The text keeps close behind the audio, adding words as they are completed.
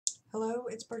Hello,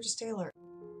 it's Burgess Taylor.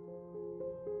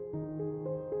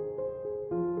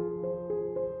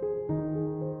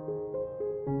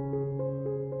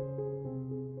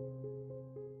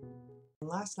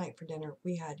 Last night for dinner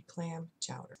we had clam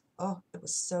chowder. Oh, it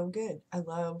was so good. I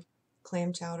love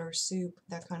clam chowder, soup,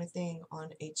 that kind of thing on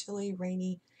a chilly,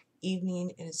 rainy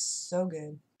evening. It is so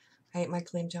good. I ate my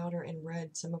clam chowder and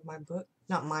read some of my book.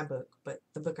 Not my book, but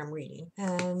the book I'm reading.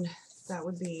 And that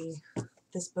would be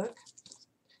this book,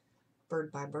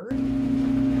 Bird by Bird.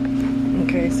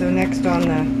 Okay, so next on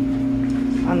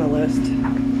the list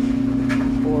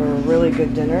for really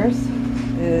good dinners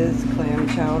is clam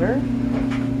chowder.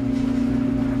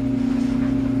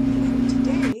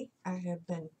 Today I have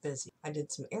been busy. I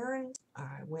did some errands.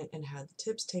 I went and had the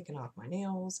tips taken off my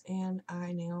nails, and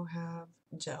I now have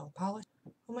gel polish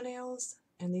on my nails,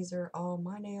 and these are all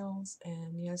my nails,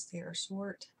 and yes, they are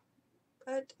short,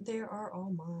 but they are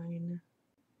all mine.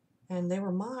 And they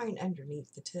were mine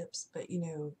underneath the tips, but you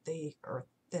know, they are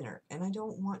thinner, and I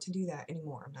don't want to do that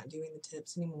anymore. I'm not doing the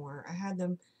tips anymore. I had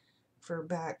them for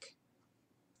back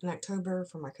in October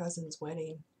for my cousin's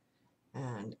wedding,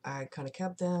 and I kind of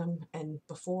kept them, and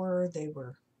before they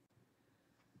were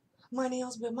my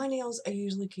nails, but my nails I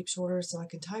usually keep shorter so I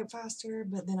can type faster,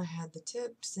 but then I had the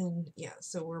tips, and yeah,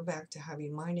 so we're back to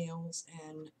having my nails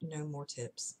and no more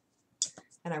tips.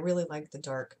 And I really like the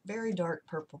dark, very dark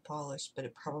purple polish, but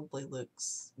it probably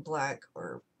looks black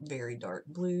or very dark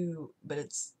blue, but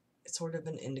it's sort of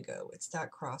an indigo. It's that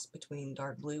cross between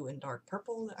dark blue and dark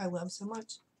purple that I love so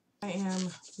much. I am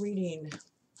reading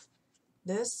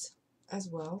this as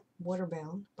well,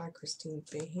 Waterbound by Christine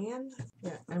Fahan.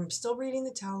 Yeah, I'm still reading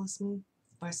The Talisman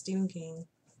by Stephen King.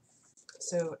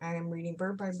 So I am reading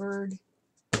Bird by Bird,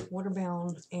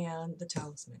 Waterbound, and The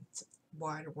Talisman. It's a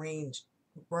wide range,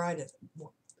 wide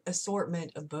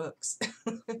assortment of books.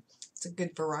 It's a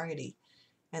good variety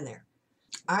in there.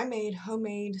 I made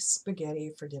homemade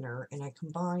spaghetti for dinner, and I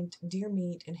combined deer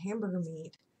meat and hamburger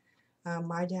meat.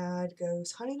 My dad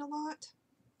goes hunting a lot.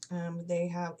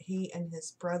 He and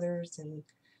his brothers and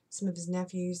some of his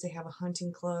nephews, they have a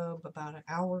hunting club about an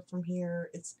hour from here.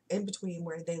 It's in between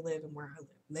where they live and where I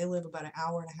live. They live about an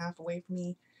hour and a half away from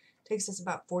me. It takes us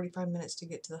about 45 minutes to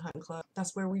get to the hunting club.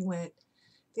 That's where we went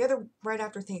right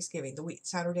after Thanksgiving,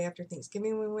 Saturday after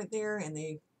Thanksgiving we went there, and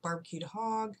they barbecued a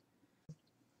hog.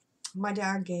 My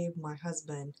dad gave my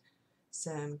husband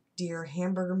some deer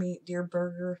hamburger meat, deer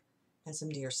burger, and some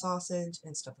deer sausage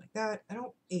and stuff like that. I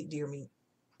don't eat deer meat.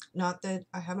 Not that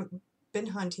I haven't been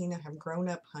hunting. I have grown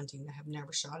up hunting. I have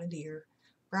never shot a deer.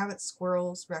 Rabbits,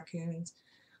 squirrels, raccoons,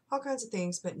 all kinds of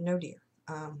things, but no deer.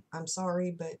 I'm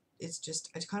sorry, but it's just,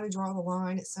 I kind of draw the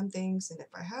line at some things, and if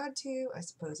I had to, I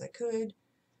suppose I could.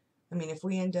 I mean, if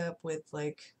we end up with,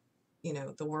 like, you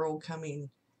know, the world coming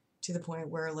to the point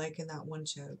where, like in that one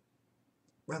show,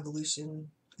 Revolution,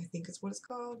 I think is what it's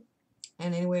called.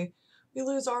 And anyway, we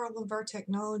lose all of our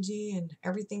technology and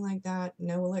everything like that.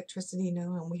 No electricity,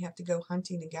 no, and we have to go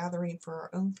hunting and gathering for our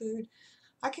own food.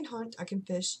 I can hunt, I can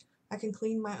fish, I can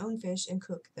clean my own fish and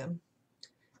cook them.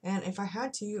 And if I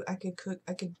had to, I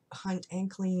could hunt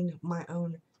and clean my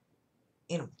own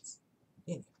animals.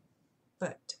 You know,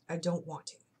 but I don't want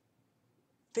to.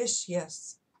 Fish,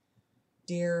 yes.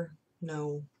 Deer,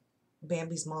 no.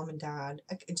 Bambi's mom and dad,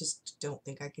 I just don't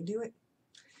think I can do it.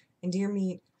 And deer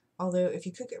meat, although if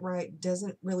you cook it right,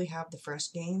 doesn't really have the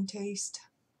fresh game taste.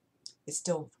 It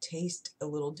still tastes a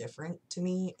little different to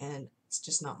me, and it's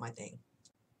just not my thing.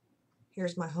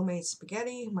 Here's my homemade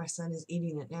spaghetti. My son is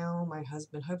eating it now. My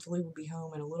husband hopefully will be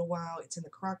home in a little while. It's in the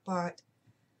Crockpot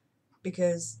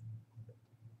because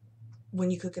when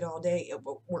you cook it all day, it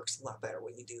works a lot better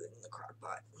when you do it in the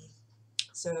Crockpot.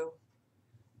 So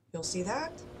you'll see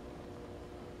that.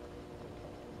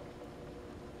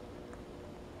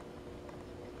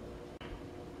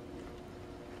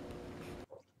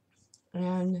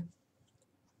 And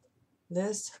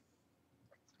this,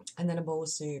 and then a bowl of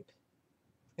soup.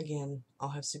 Again, I'll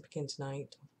have soup again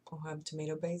tonight. I'll have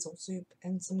tomato basil soup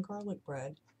and some garlic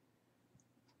bread.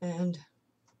 And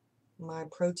my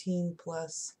protein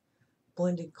plus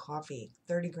blended coffee,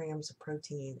 30 grams of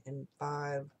protein and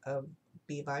 5 of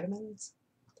B vitamins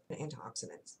and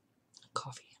antioxidants.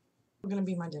 Coffee. Going to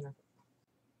be my dinner.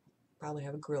 Probably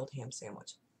have a grilled ham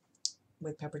sandwich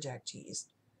with pepper jack cheese.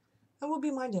 That will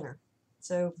be my dinner.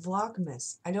 So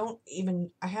Vlogmas. I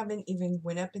haven't even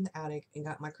went up in the attic and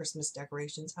got my Christmas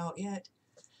decorations out yet.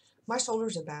 My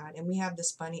shoulders are bad, and we have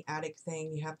this funny attic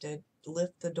thing. You have to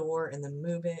lift the door and then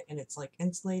move it, and it's like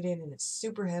insulated, and it's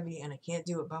super heavy, and I can't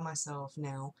do it by myself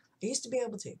now. I used to be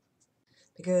able to,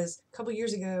 because a couple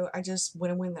years ago I just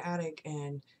went in the attic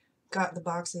and got the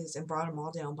boxes and brought them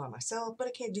all down by myself, but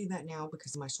I can't do that now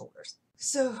because of my shoulders.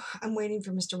 So I'm waiting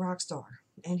for Mr. Rockstar,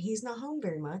 and he's not home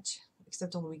very much,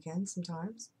 except on the weekends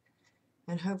sometimes.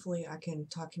 And hopefully I can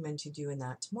talk him into doing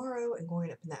that tomorrow and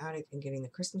going up in the attic and getting the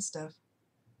Christmas stuff.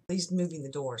 At least moving the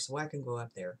door so I can go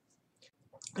up there.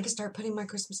 I can start putting my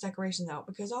Christmas decorations out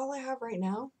because all I have right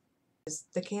now is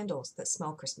the candles that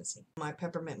smell Christmassy. My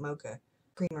peppermint mocha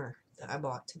creamer that I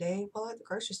bought today while at the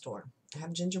grocery store. I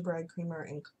have gingerbread creamer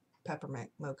and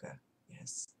peppermint mocha.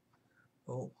 Yes.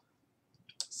 Oh,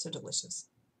 so delicious.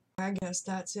 I guess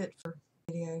that's it for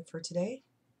the video for today.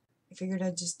 I figured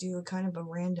I'd just do a kind of a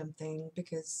random thing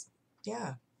because,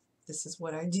 yeah, this is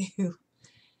what I do.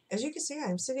 As you can see,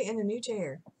 I'm sitting in a new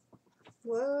chair.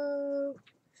 Whoa!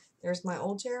 There's my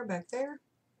old chair back there.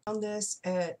 Found this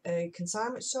at a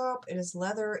consignment shop. It is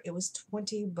leather. It was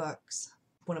 20 bucks.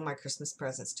 One of my Christmas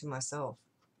presents to myself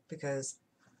because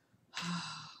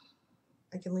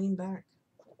I can lean back.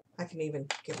 I can even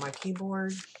get my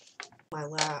keyboard, my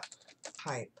lap,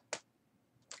 pipe.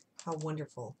 How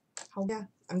wonderful. Yeah,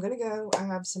 I'm going to go. I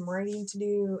have some writing to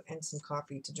do and some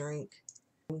coffee to drink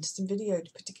and some video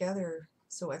to put together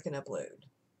so I can upload.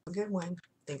 Have a good one.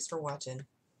 Thanks for watching.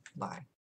 Bye.